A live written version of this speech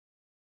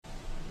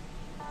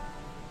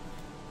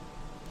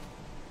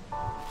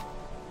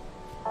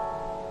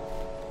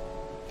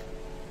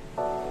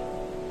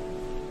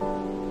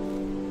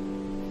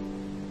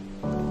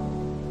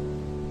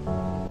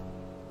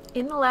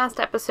In the last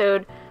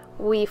episode,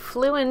 we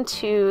flew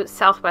into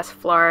Southwest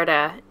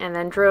Florida and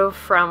then drove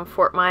from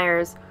Fort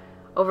Myers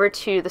over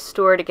to the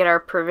store to get our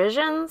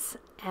provisions,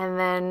 and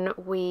then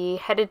we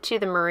headed to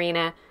the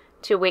marina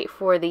to wait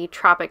for the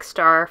Tropic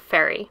Star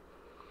ferry.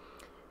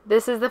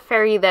 This is the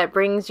ferry that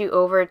brings you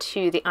over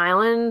to the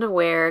island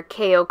where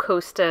Cayo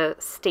Costa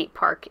State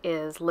Park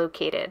is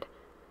located.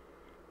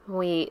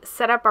 We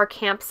set up our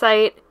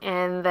campsite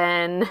and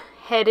then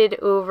headed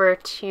over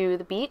to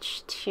the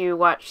beach to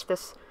watch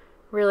this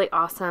really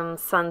awesome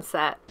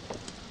sunset.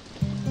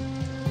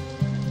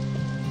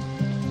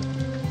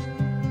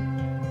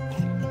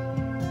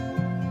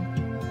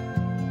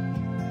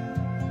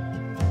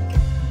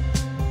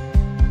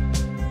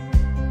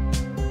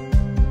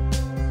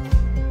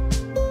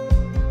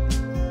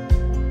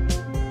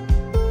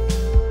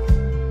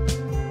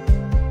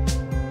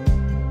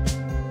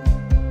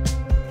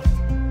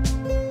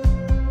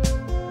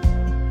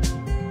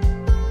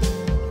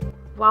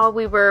 While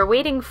we were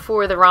waiting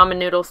for the ramen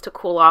noodles to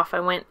cool off, I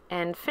went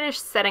and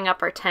finished setting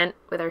up our tent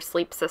with our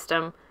sleep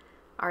system,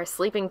 our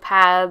sleeping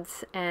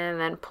pads, and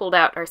then pulled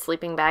out our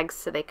sleeping bags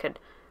so they could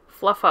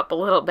fluff up a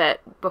little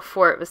bit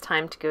before it was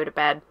time to go to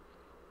bed.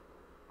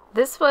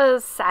 This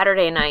was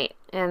Saturday night,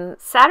 and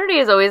Saturday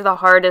is always the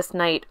hardest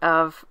night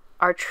of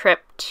our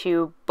trip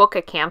to book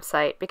a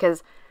campsite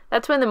because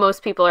that's when the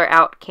most people are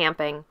out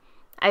camping.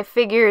 I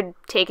figured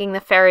taking the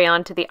ferry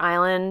onto the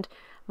island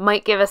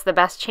might give us the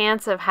best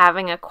chance of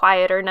having a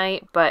quieter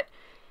night, but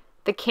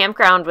the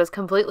campground was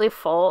completely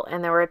full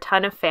and there were a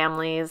ton of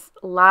families,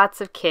 lots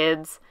of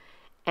kids,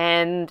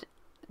 and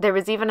there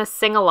was even a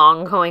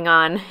sing-along going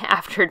on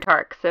after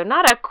dark, so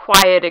not a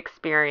quiet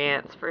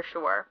experience for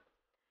sure.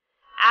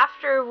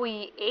 After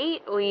we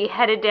ate, we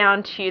headed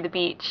down to the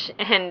beach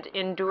and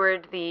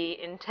endured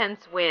the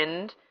intense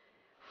wind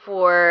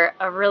for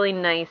a really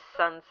nice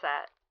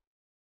sunset.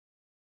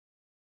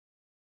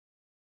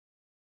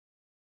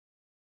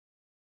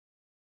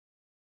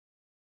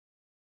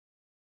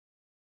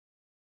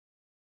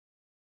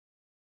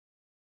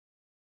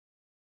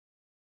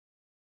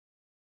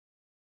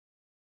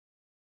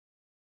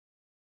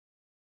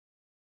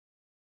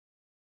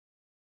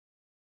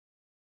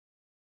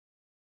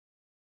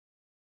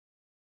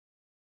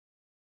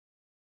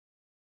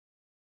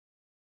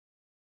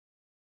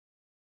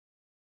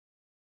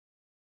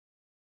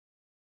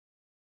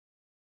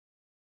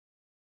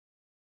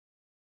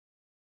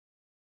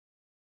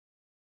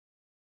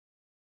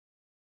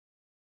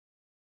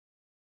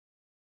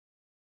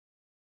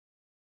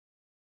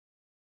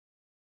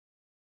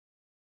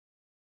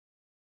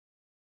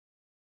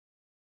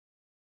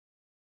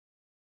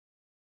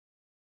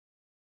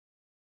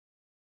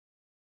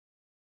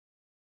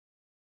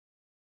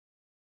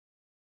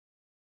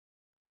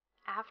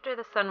 After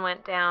the sun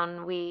went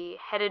down, we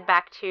headed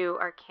back to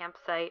our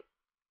campsite.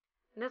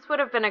 This would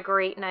have been a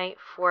great night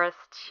for us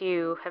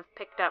to have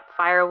picked up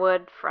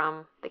firewood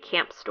from the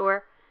camp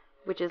store,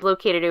 which is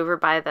located over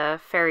by the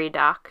ferry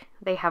dock.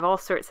 They have all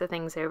sorts of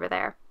things over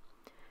there.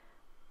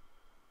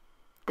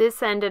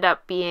 This ended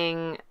up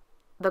being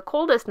the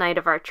coldest night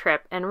of our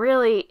trip, and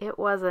really it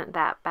wasn't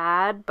that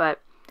bad,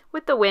 but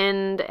with the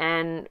wind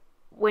and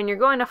when you're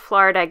going to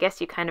Florida, I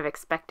guess you kind of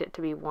expect it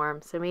to be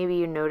warm, so maybe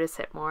you notice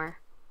it more.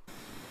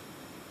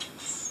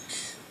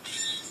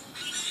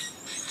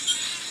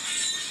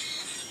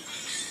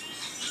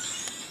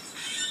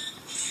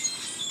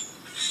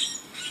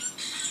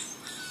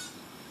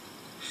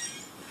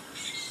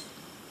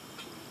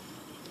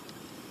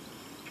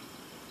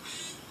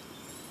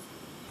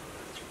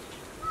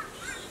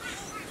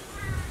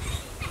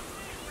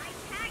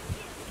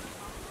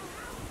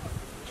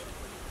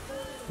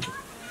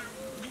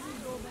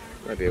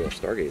 Might be able to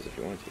stargaze if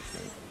you want to.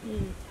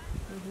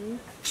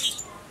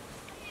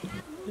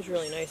 It was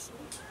really nice.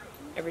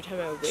 Every time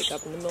I would wake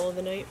up in the middle of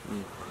the night,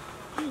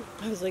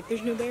 I was like,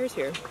 there's no bears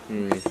here.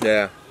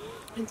 Yeah.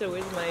 It's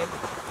always my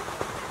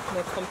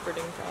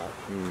comforting thought.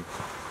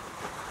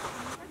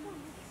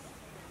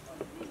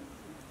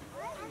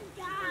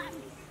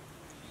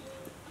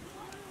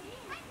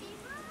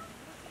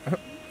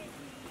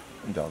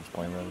 Dogs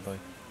playing with everybody.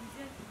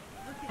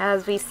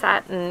 As we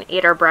sat and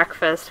ate our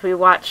breakfast, we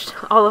watched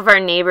all of our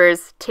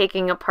neighbors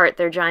taking apart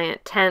their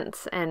giant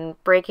tents and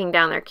breaking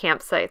down their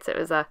campsites. It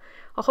was a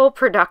whole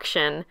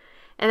production.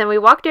 And then we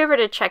walked over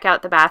to check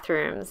out the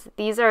bathrooms.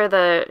 These are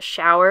the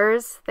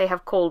showers. They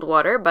have cold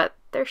water, but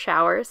they're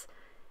showers.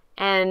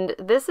 And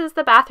this is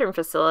the bathroom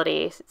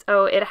facility.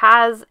 So it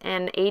has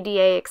an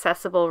ADA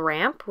accessible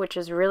ramp, which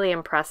is really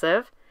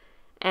impressive.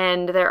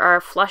 And there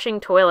are flushing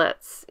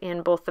toilets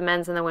in both the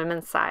men's and the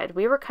women's side.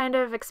 We were kind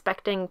of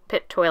expecting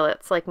pit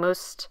toilets like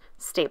most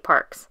state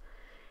parks.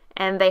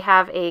 And they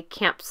have a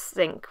camp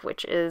sink,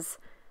 which is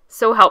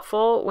so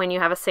helpful when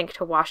you have a sink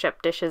to wash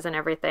up dishes and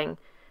everything.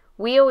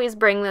 We always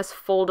bring this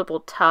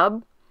foldable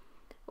tub,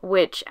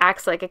 which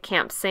acts like a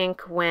camp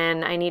sink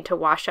when I need to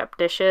wash up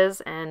dishes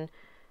and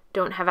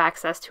don't have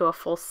access to a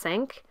full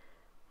sink.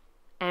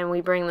 And we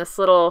bring this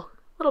little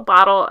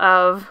bottle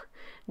of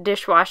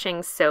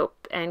dishwashing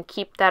soap and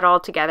keep that all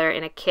together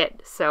in a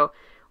kit. So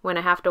when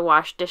I have to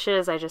wash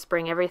dishes, I just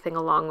bring everything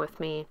along with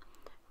me.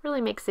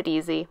 Really makes it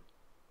easy.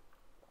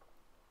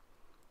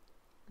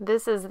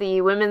 This is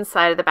the women's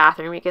side of the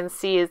bathroom. You can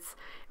see it's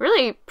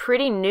really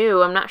pretty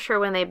new. I'm not sure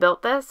when they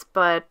built this,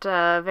 but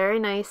very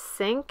nice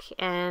sink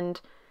and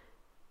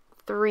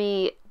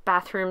 3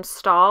 bathroom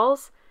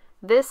stalls.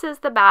 This is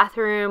the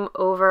bathroom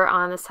over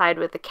on the side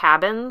with the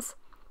cabins.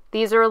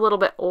 These are a little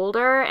bit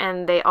older,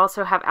 and they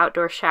also have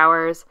outdoor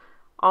showers,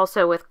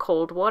 also with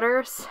cold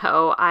water,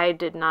 so I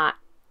did not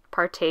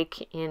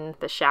partake in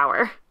the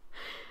shower.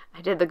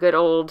 I did the good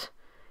old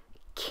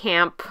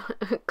camp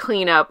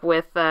cleanup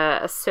with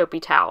a soapy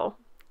towel.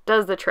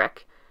 Does the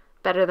trick.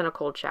 Better than a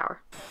cold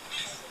shower.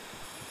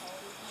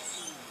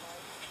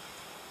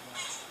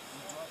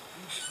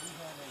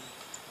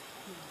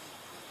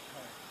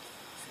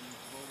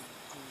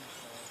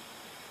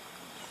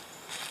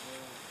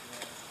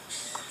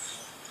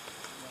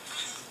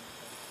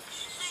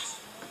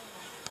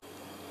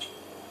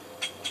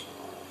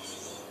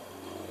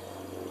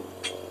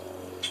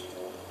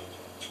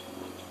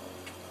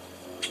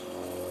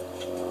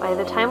 By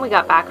the time we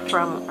got back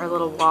from our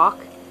little walk,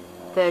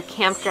 the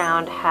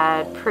campground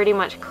had pretty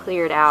much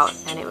cleared out,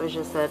 and it was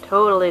just a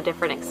totally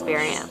different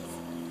experience.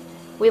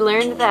 We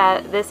learned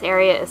that this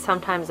area is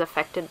sometimes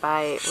affected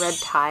by red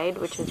tide,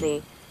 which is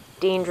a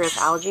dangerous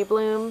algae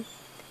bloom,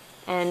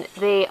 and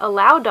they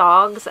allow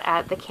dogs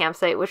at the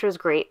campsite, which was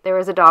great. There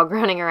was a dog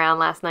running around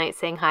last night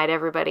saying hi to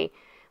everybody,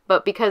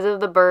 but because of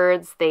the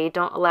birds, they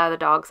don't allow the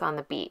dogs on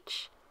the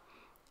beach.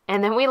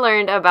 And then we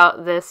learned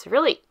about this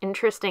really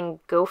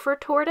interesting gopher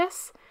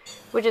tortoise,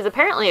 which is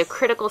apparently a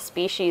critical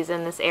species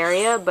in this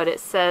area, but it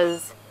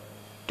says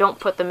don't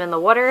put them in the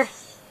water,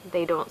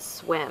 they don't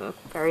swim.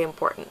 Very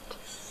important.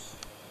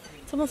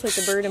 It's almost like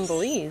the bird in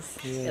Belize.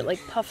 Yeah. It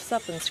like puffs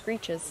up and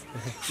screeches.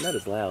 Not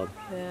as loud.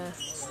 Yeah.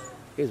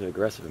 These are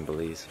aggressive in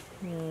Belize.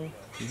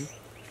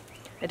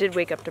 I did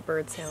wake up to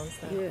bird sounds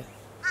though.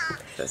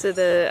 Yeah. So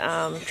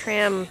the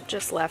tram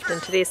just left,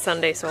 and today's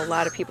Sunday, so a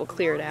lot of people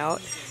cleared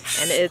out,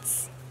 and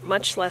it's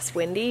much less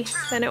windy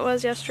than it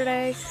was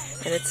yesterday,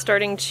 and it's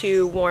starting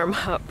to warm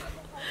up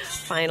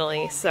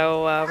finally,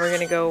 so we're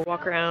gonna go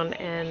walk around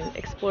and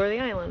explore the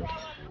island.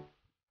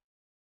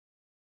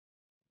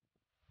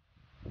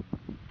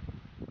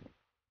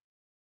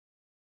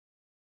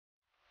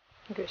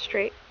 Go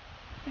straight?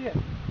 Yeah.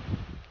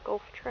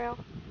 Gulf Trail.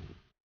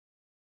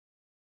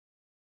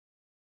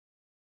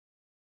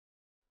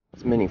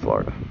 It's mini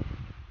Florida.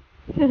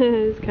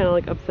 It's kind of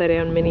like upside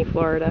down mini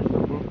Florida.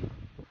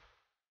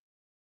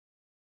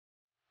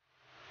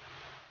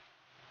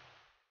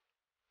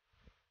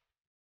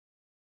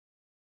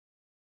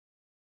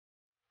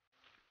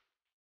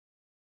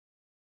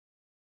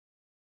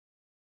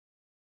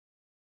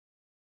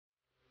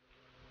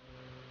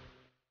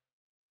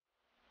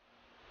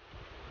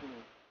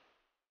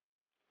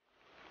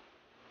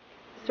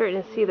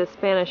 Starting to see the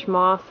Spanish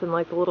moss and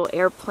like the little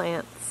air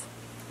plants.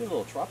 It's a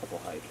little tropical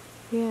hike.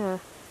 Yeah,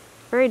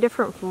 very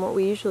different from what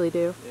we usually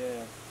do.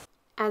 Yeah.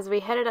 As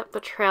we headed up the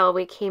trail,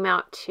 we came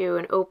out to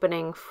an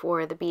opening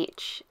for the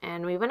beach,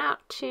 and we went out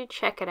to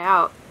check it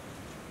out.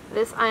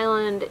 This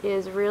island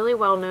is really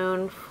well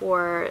known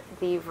for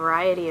the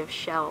variety of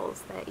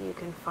shells that you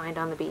can find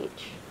on the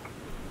beach.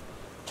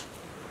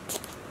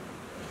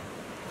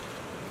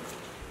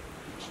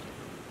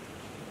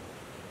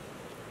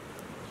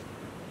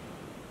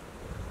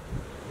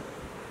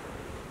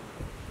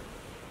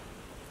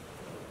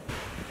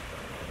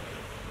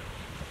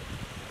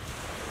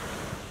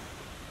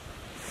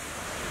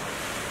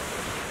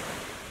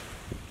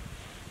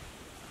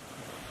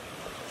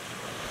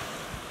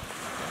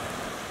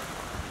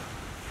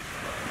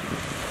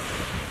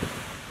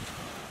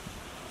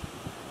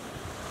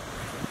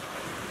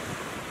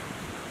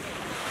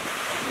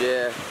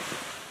 Yeah.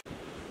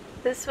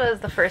 This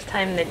was the first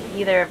time that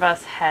either of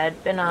us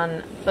had been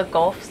on the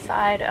Gulf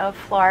side of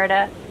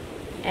Florida,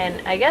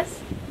 and I guess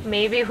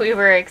maybe we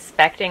were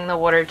expecting the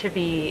water to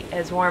be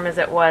as warm as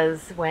it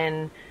was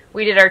when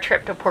we did our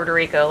trip to Puerto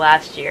Rico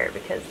last year,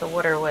 because the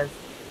water was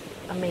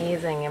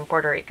amazing in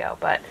Puerto Rico,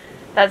 but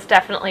that's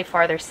definitely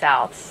farther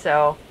south,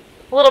 so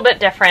a little bit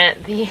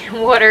different. The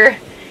water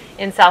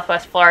in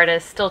Southwest Florida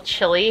is still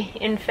chilly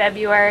in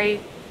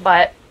February,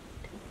 but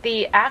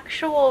the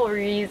actual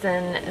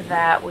reason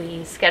that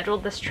we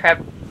scheduled this trip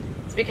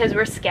is because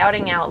we're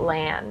scouting out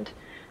land.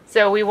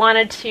 So we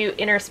wanted to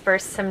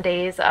intersperse some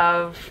days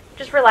of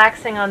just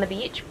relaxing on the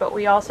beach, but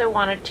we also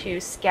wanted to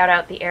scout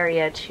out the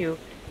area to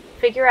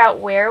figure out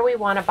where we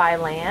want to buy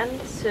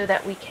land so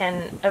that we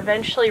can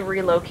eventually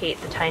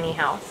relocate the tiny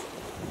house.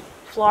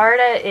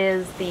 Florida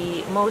is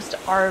the most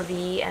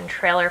RV and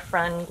trailer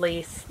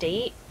friendly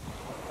state,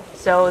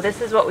 so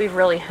this is what we've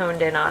really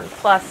honed in on,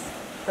 plus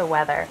the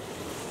weather.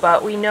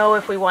 But we know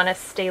if we want to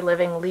stay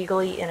living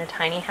legally in a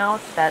tiny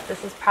house that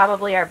this is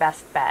probably our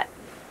best bet.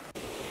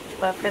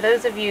 But for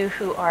those of you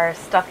who are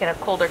stuck in a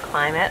colder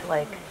climate,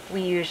 like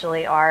we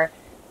usually are,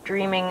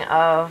 dreaming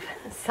of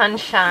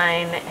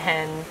sunshine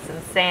and some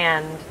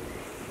sand,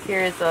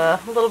 here's a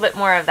little bit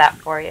more of that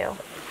for you.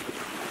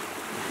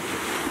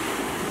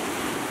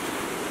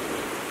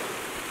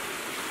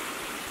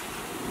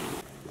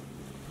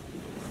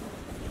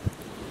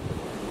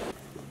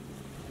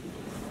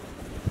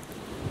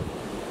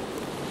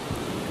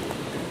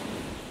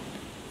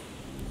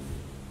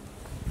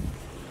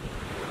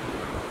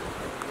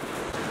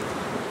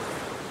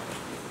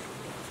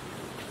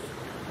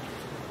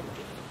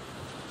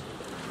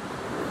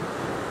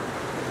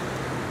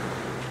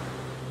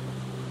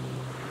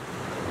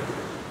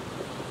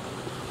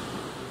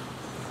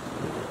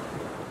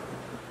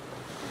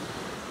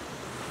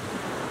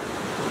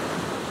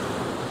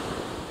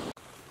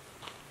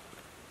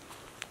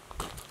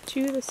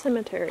 to the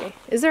cemetery.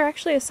 Is there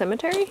actually a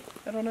cemetery?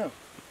 I don't know.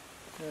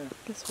 Yeah.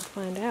 Guess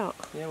we'll find out.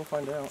 Yeah, we'll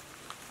find out.